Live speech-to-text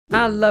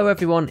Hello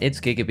everyone,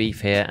 it's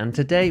GigaBeef here, and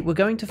today we're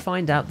going to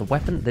find out the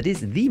weapon that is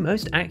the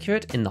most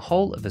accurate in the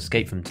whole of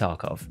Escape from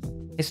Tarkov.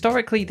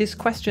 Historically, this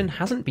question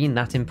hasn't been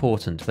that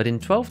important, but in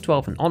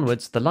 12.12 and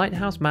onwards, the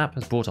Lighthouse map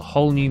has brought a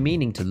whole new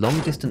meaning to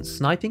long-distance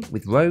sniping,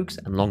 with rogues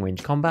and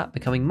long-range combat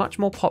becoming much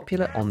more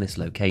popular on this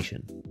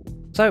location.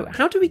 So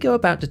how do we go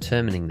about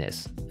determining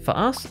this? For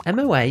us,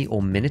 MOA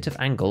or minute of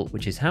angle,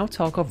 which is how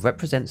Tarkov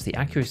represents the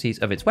accuracies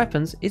of its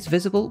weapons, is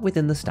visible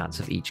within the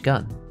stats of each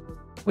gun.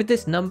 With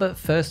this number,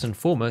 first and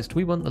foremost,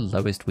 we want the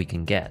lowest we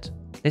can get.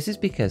 This is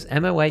because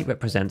MOA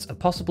represents a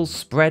possible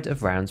spread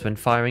of rounds when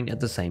firing at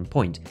the same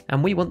point,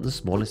 and we want the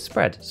smallest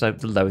spread, so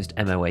the lowest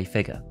MOA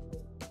figure.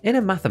 In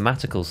a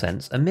mathematical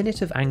sense, a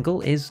minute of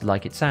angle is,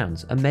 like it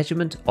sounds, a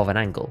measurement of an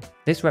angle.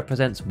 This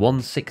represents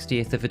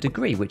 1/60th of a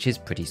degree, which is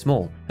pretty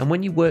small, and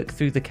when you work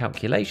through the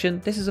calculation,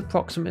 this is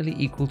approximately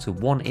equal to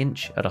 1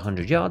 inch at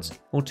 100 yards,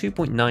 or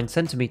 2.9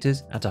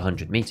 centimeters at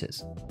 100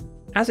 meters.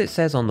 As it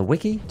says on the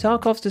wiki,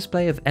 Tarkov's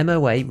display of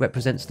MOA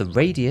represents the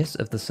radius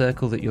of the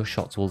circle that your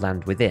shots will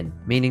land within,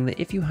 meaning that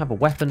if you have a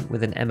weapon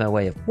with an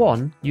MOA of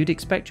 1, you'd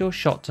expect your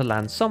shot to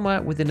land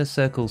somewhere within a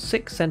circle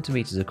 6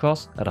 centimeters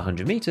across at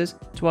 100 meters,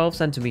 12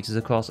 centimeters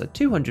across at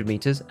 200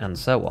 meters, and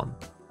so on.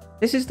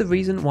 This is the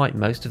reason why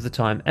most of the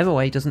time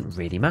MOA doesn't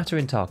really matter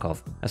in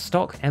Tarkov. A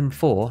stock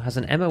M4 has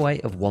an MOA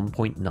of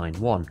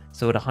 1.91,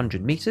 so at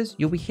 100 meters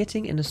you'll be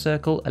hitting in a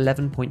circle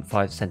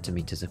 11.5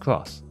 centimeters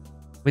across.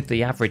 With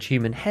the average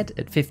human head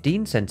at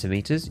 15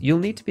 centimeters, you'll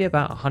need to be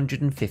about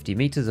 150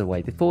 meters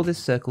away before this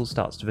circle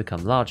starts to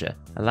become larger,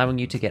 allowing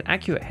you to get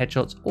accurate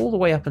headshots all the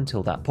way up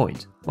until that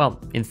point. Well,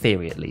 in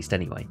theory at least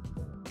anyway.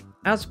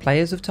 As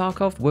players of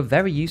Tarkov, we're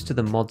very used to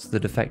the mods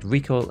that affect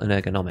recoil and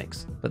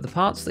ergonomics, but the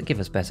parts that give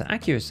us better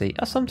accuracy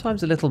are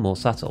sometimes a little more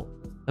subtle.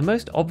 The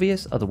most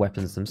obvious are the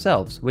weapons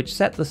themselves, which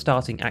set the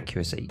starting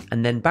accuracy,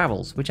 and then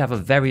barrels, which have a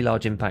very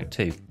large impact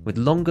too, with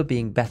longer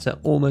being better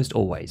almost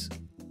always.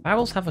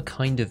 Barrels have a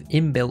kind of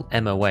inbuilt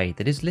MOA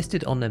that is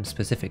listed on them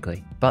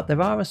specifically, but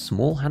there are a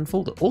small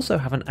handful that also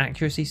have an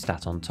accuracy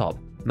stat on top,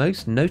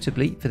 most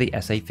notably for the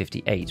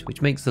SA-58,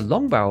 which makes the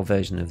long barrel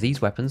version of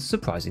these weapons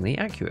surprisingly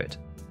accurate.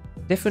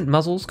 Different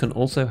muzzles can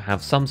also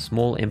have some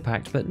small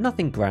impact, but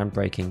nothing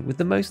groundbreaking, with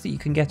the most that you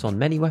can get on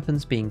many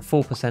weapons being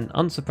 4%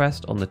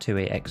 unsuppressed on the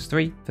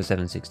 2AX3 for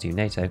 7.62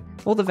 NATO,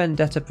 or the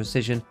Vendetta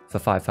Precision for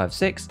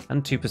 5.56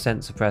 and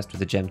 2% suppressed with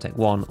the Gemtech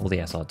 1 or the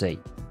SRD.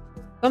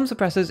 Some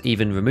suppressors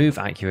even remove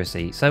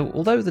accuracy, so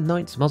although the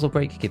Knight's muzzle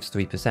brake gives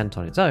 3%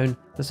 on its own,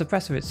 the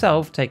suppressor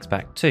itself takes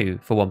back 2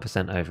 for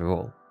 1%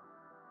 overall.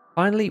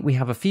 Finally, we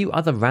have a few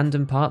other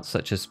random parts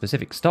such as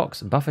specific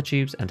stocks, buffer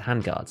tubes, and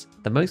handguards.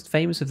 The most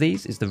famous of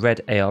these is the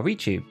red ARE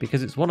tube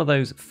because it's one of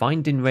those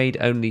find in raid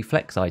only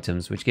flex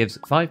items which gives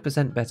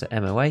 5% better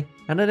MOA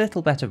and a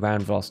little better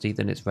round velocity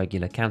than its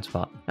regular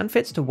counterpart, and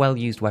fits to well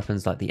used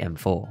weapons like the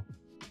M4.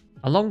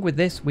 Along with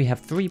this, we have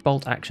 3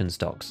 bolt action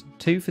stocks,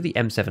 2 for the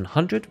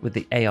M700 with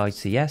the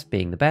AICS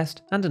being the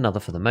best, and another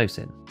for the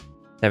Mosin.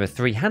 There are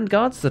 3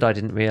 handguards that I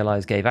didn't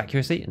realise gave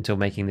accuracy until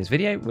making this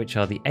video, which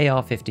are the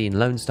AR-15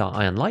 Lone Star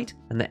Iron Light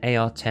and the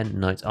AR-10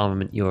 Knights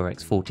Armament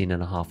URX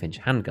 14.5 inch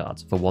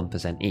handguards for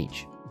 1%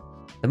 each.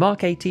 The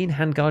Mark 18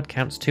 handguard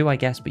counts too, I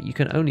guess, but you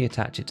can only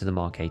attach it to the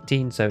Mark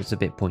 18, so it's a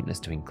bit pointless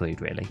to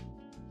include really.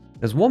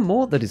 There's one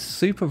more that is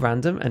super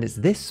random, and it's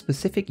this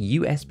specific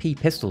USP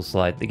pistol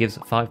slide that gives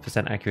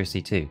 5%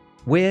 accuracy too.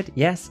 Weird,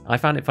 yes, I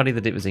found it funny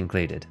that it was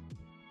included.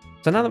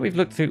 So now that we've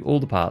looked through all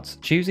the parts,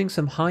 choosing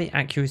some high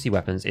accuracy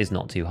weapons is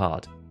not too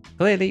hard.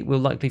 Clearly, we'll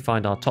likely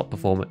find our top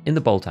performer in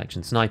the bolt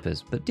action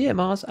snipers, but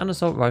DMRs and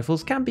assault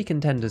rifles can be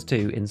contenders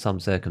too in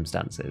some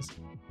circumstances.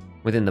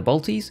 Within the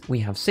bolties, we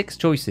have 6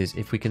 choices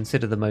if we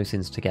consider the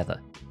Mosins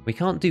together. We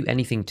can't do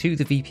anything to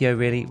the VPO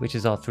really, which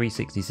is our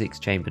 366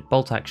 chambered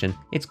bolt action.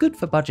 It's good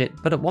for budget,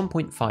 but at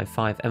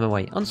 1.55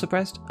 MOA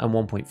unsuppressed and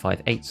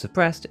 1.58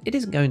 suppressed, it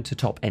isn't going to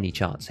top any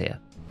charts here.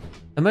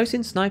 The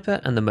Mosin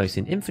Sniper and the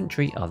Mosin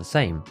Infantry are the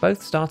same,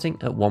 both starting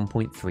at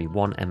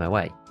 1.31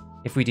 MOA.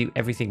 If we do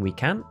everything we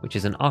can, which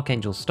is an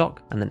Archangel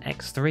stock and an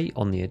X3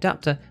 on the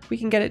adapter, we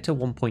can get it to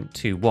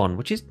 1.21,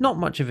 which is not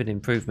much of an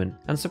improvement,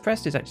 and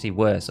suppressed is actually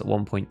worse at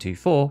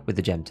 1.24 with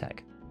the Gemtech.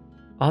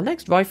 Our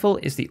next rifle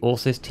is the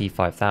Orsis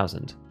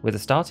T5000. With a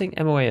starting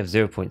MOA of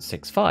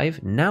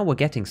 0.65, now we're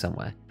getting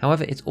somewhere.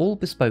 However, it's all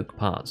bespoke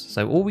parts,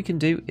 so all we can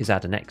do is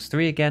add an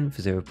X3 again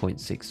for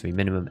 0.63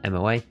 minimum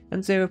MOA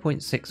and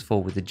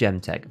 0.64 with the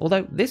Gemtech,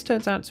 although this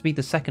turns out to be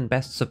the second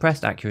best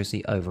suppressed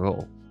accuracy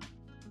overall.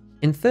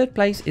 In third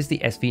place is the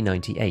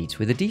SV98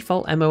 with a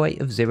default MOA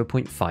of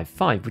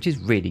 0.55, which is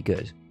really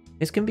good.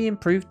 This can be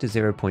improved to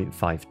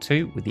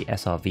 0.52 with the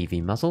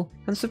SRVV muzzle,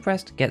 and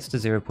suppressed gets to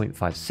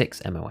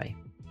 0.56 MOA.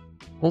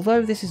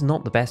 Although this is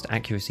not the best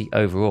accuracy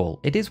overall,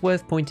 it is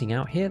worth pointing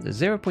out here that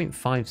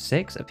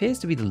 0.56 appears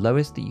to be the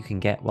lowest that you can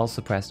get while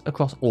suppressed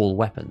across all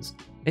weapons.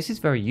 This is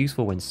very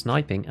useful when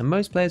sniping, and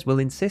most players will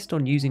insist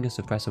on using a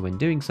suppressor when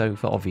doing so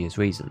for obvious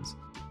reasons.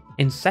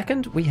 In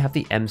second, we have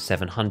the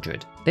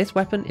M700. This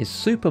weapon is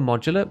super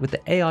modular with the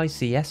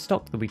AICS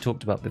stock that we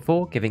talked about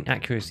before, giving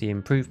accuracy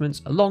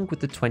improvements along with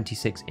the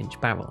 26-inch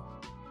barrel.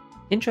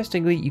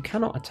 Interestingly, you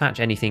cannot attach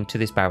anything to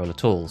this barrel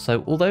at all,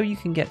 so although you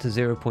can get to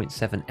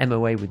 0.7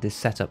 MOA with this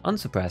setup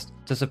unsuppressed,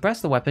 to suppress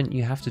the weapon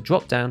you have to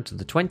drop down to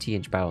the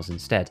 20-inch barrels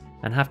instead,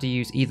 and have to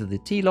use either the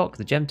T-Lock,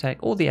 the Gemtech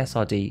or the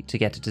SRD to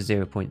get it to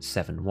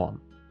 0.71.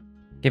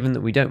 Given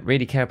that we don't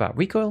really care about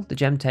recoil, the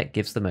Gemtech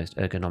gives the most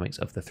ergonomics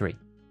of the three.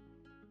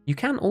 You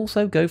can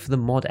also go for the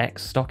Mod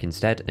X stock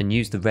instead and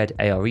use the red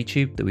ARE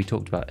tube that we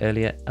talked about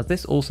earlier, as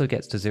this also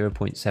gets to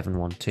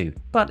 0.712,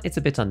 but it's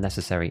a bit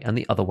unnecessary and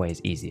the other way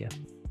is easier.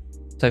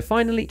 So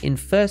finally, in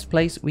first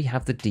place we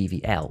have the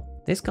DVL.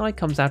 This guy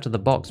comes out of the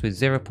box with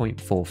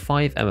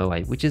 0.45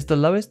 MOA, which is the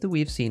lowest that we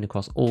have seen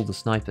across all the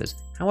snipers.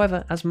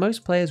 However, as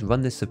most players run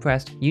this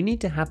suppressed, you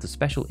need to have the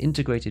special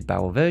integrated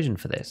barrel version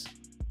for this.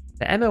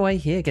 The MOA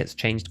here gets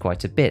changed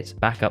quite a bit,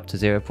 back up to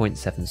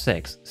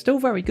 0.76, still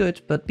very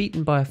good, but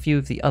beaten by a few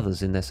of the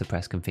others in their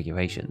suppressed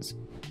configurations.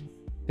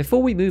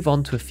 Before we move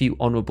on to a few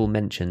honourable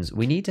mentions,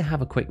 we need to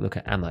have a quick look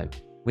at ammo.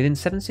 Within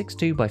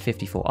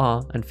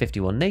 7.62x54R and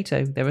 51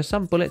 NATO, there are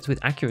some bullets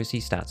with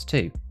accuracy stats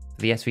too.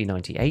 For the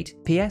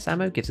SV98, PS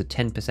ammo gives a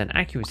 10%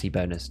 accuracy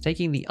bonus,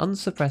 taking the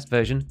unsuppressed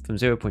version from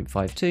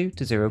 0.52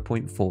 to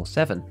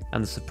 0.47,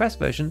 and the suppressed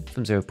version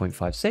from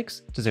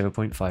 0.56 to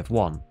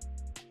 0.51.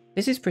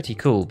 This is pretty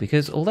cool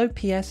because although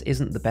PS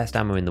isn't the best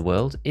ammo in the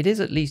world, it is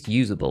at least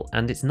usable,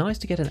 and it's nice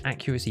to get an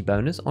accuracy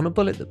bonus on a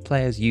bullet that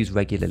players use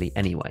regularly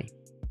anyway.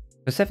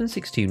 For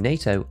 7.62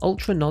 NATO,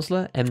 Ultra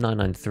Nosler,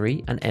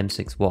 M993 and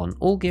M61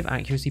 all give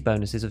accuracy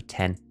bonuses of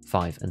 10,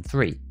 5 and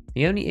 3.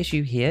 The only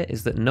issue here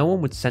is that no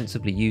one would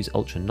sensibly use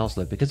Ultra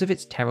Nosler because of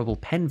its terrible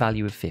pen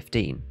value of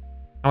 15.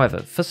 However,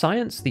 for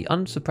science, the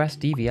unsuppressed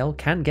DVL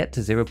can get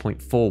to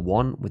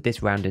 0.41 with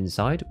this round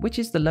inside, which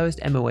is the lowest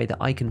MOA that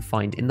I can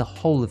find in the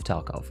whole of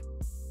Tarkov.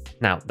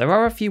 Now, there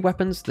are a few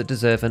weapons that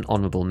deserve an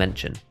honourable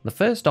mention, the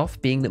first off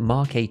being the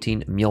Mark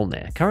 18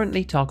 Mjolnir,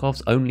 currently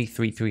Tarkov's only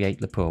 338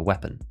 Lapua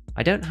weapon.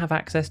 I don't have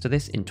access to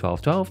this in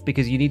 12.12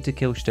 because you need to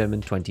kill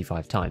Sturman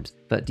 25 times,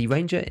 but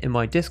DRanger in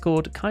my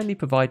Discord kindly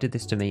provided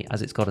this to me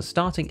as it's got a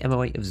starting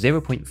MOA of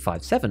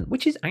 0.57,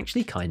 which is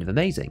actually kind of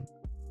amazing.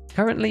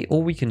 Currently,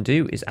 all we can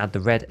do is add the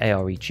red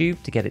ARE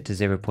tube to get it to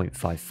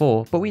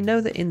 0.54, but we know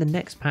that in the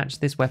next patch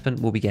this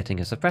weapon will be getting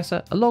a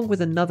suppressor, along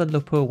with another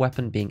Lapua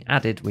weapon being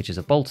added, which is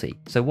a bolty,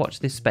 so watch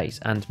this space,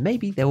 and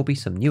maybe there will be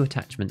some new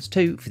attachments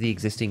too for the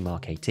existing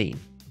Mark 18.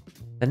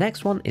 The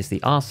next one is the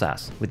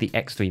RSAS. With the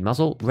X3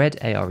 muzzle, red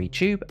ARE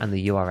tube and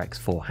the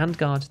URX4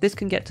 handguard, this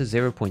can get to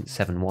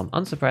 0.71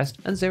 unsuppressed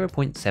and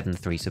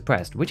 0.73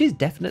 suppressed, which is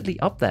definitely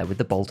up there with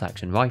the bolt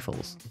action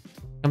rifles.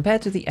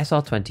 Compared to the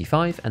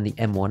SR25 and the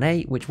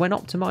M1A, which when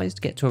optimized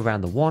get to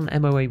around the 1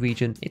 MOA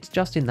region, it's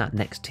just in that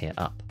next tier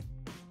up.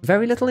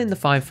 Very little in the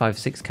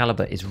 5.56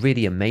 caliber is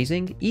really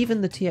amazing,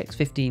 even the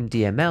TX15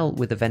 DML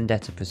with the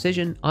Vendetta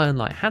Precision, Iron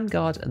Light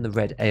handguard and the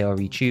red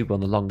ARE tube on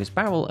the longest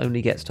barrel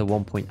only gets to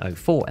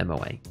 1.04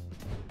 MOA.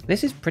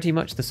 This is pretty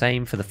much the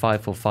same for the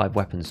 5.45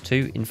 weapons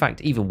too, in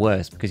fact even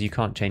worse because you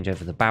can't change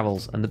over the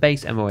barrels and the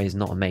base MOA is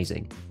not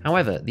amazing.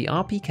 However, the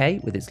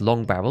RPK with its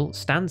long barrel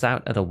stands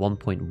out at a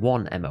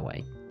 1.1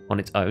 MOA. On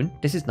its own,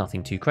 this is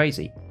nothing too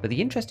crazy, but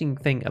the interesting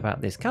thing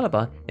about this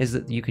caliber is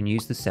that you can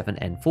use the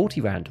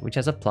 7N40 round, which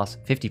has a plus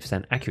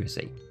 50%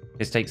 accuracy.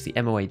 This takes the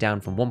MOA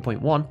down from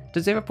 1.1 to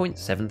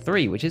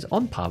 0.73, which is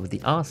on par with the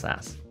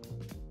RSAS.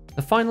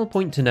 The final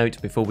point to note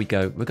before we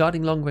go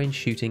regarding long range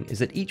shooting is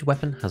that each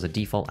weapon has a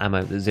default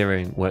ammo that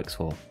zeroing works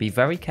for. Be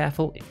very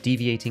careful if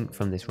deviating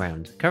from this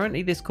round.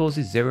 Currently this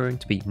causes zeroing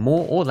to be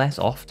more or less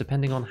off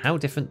depending on how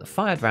different the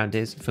fired round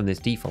is from this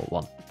default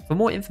one. For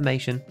more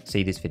information,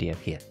 see this video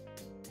here.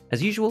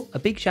 As usual, a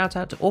big shout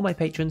out to all my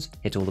patrons,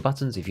 hit all the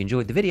buttons if you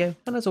enjoyed the video,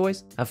 and as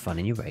always, have fun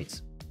in your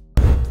raids.